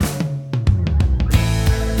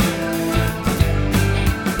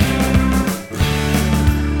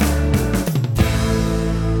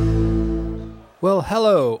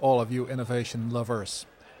hello, all of you innovation lovers.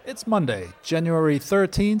 It's Monday, January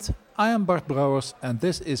 13th. I am Bart Brouwers, and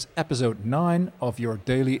this is episode 9 of your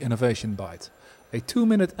Daily Innovation Bite, a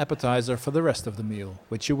 2-minute appetizer for the rest of the meal,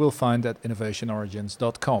 which you will find at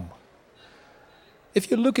innovationorigins.com. If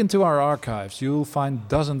you look into our archives, you'll find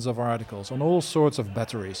dozens of articles on all sorts of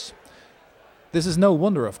batteries. This is no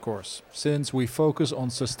wonder, of course, since we focus on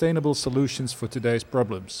sustainable solutions for today's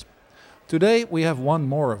problems. Today we have one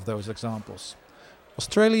more of those examples.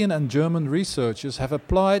 Australian and German researchers have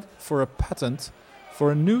applied for a patent for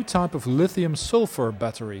a new type of lithium-sulfur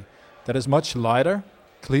battery that is much lighter,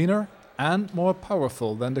 cleaner and more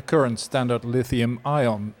powerful than the current standard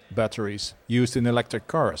lithium-ion batteries used in electric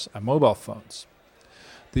cars and mobile phones.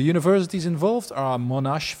 The universities involved are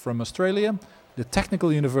Monash from Australia, the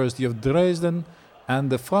Technical University of Dresden and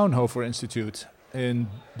the Fraunhofer Institute in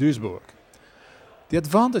Duisburg. The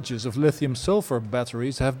advantages of lithium-sulfur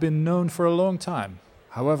batteries have been known for a long time.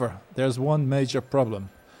 However, there's one major problem.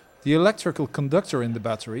 The electrical conductor in the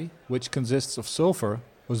battery, which consists of sulfur,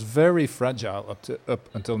 was very fragile up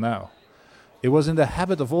until now. It was in the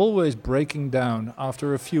habit of always breaking down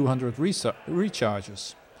after a few hundred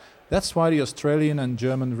recharges. That's why the Australian and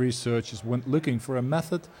German researchers went looking for a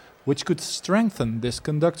method which could strengthen this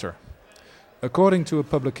conductor. According to a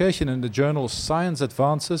publication in the journal Science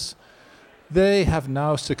Advances, they have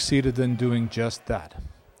now succeeded in doing just that.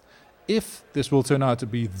 If this will turn out to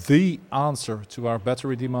be the answer to our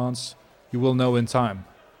battery demands, you will know in time.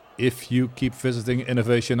 If you keep visiting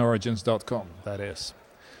innovationorigins.com, that is.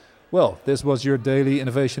 Well, this was your daily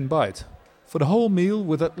innovation bite. For the whole meal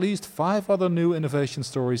with at least 5 other new innovation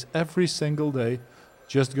stories every single day,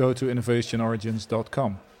 just go to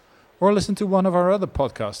innovationorigins.com. Or listen to one of our other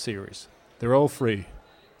podcast series. They're all free.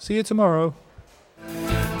 See you tomorrow.